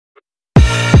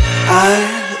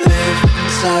I live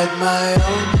inside my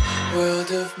own world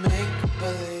of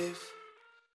make-believe.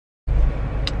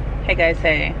 Hey guys,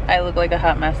 hey. I look like a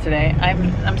hot mess today.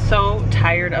 I'm so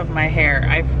tired of my hair.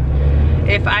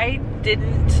 If I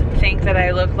didn't think that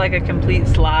I looked like a complete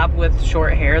slob with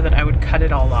short hair, then I would cut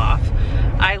it all off.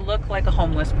 I look like a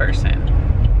homeless person.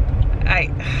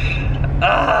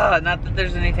 Not that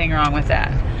there's anything wrong with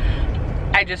that.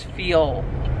 I just feel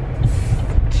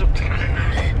so tired.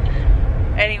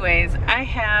 Anyways, I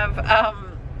have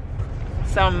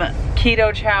some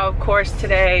Keto Chow, of course,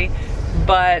 today,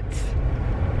 but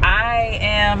I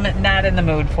am not in the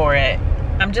mood for it.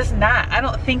 I'm just not. I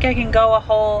don't think I can go a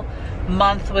whole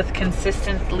month with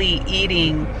consistently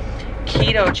eating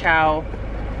Keto Chow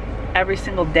every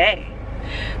single day.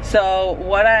 So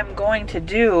what I'm going to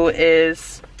do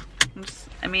is, I'm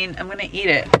gonna eat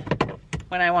it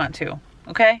when I want to,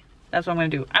 okay? That's what I'm gonna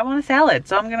do. I want a salad,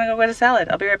 so I'm gonna go get a salad.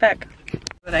 I'll be right back.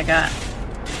 What I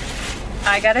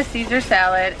got a Caesar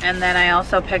salad, and then I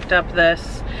also picked up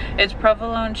this. It's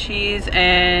provolone cheese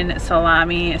and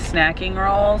salami snacking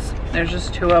rolls. There's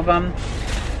just 2 of them.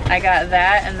 I got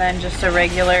that, and then just a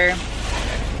regular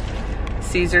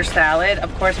Caesar salad.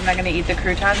 Of course, I'm not gonna eat the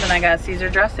croutons, and I got Caesar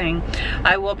dressing.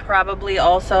 I will probably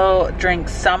also drink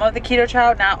some of the Keto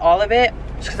Chow, not all of it,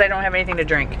 just because I don't have anything to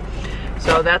drink.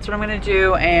 So that's what I'm gonna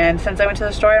do, and since I went to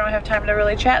the store, I don't have time to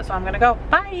really chat, so I'm gonna go.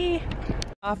 Bye!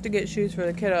 Off to get shoes for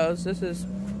the kiddos. This is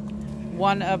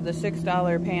one of the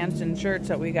 $6 pants and shirts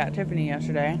that we got Tiffany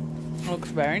yesterday. Looks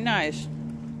very nice.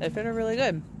 They fit her really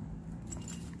good.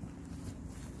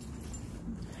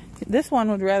 This one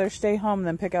would rather stay home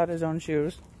than pick out his own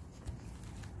shoes.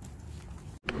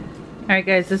 Alright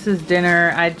guys, this is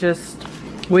dinner.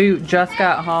 We just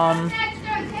got home.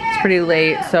 It's pretty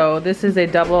late. So this is a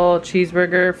double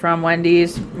cheeseburger from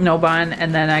Wendy's, no bun.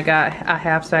 And then I got a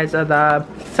half size of the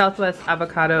Southwest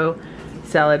avocado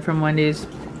salad from Wendy's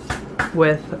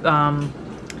with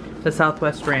the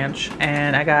Southwest Ranch.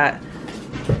 And I got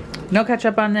no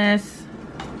ketchup on this,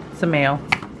 some mayo.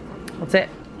 That's it.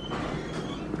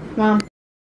 Mom.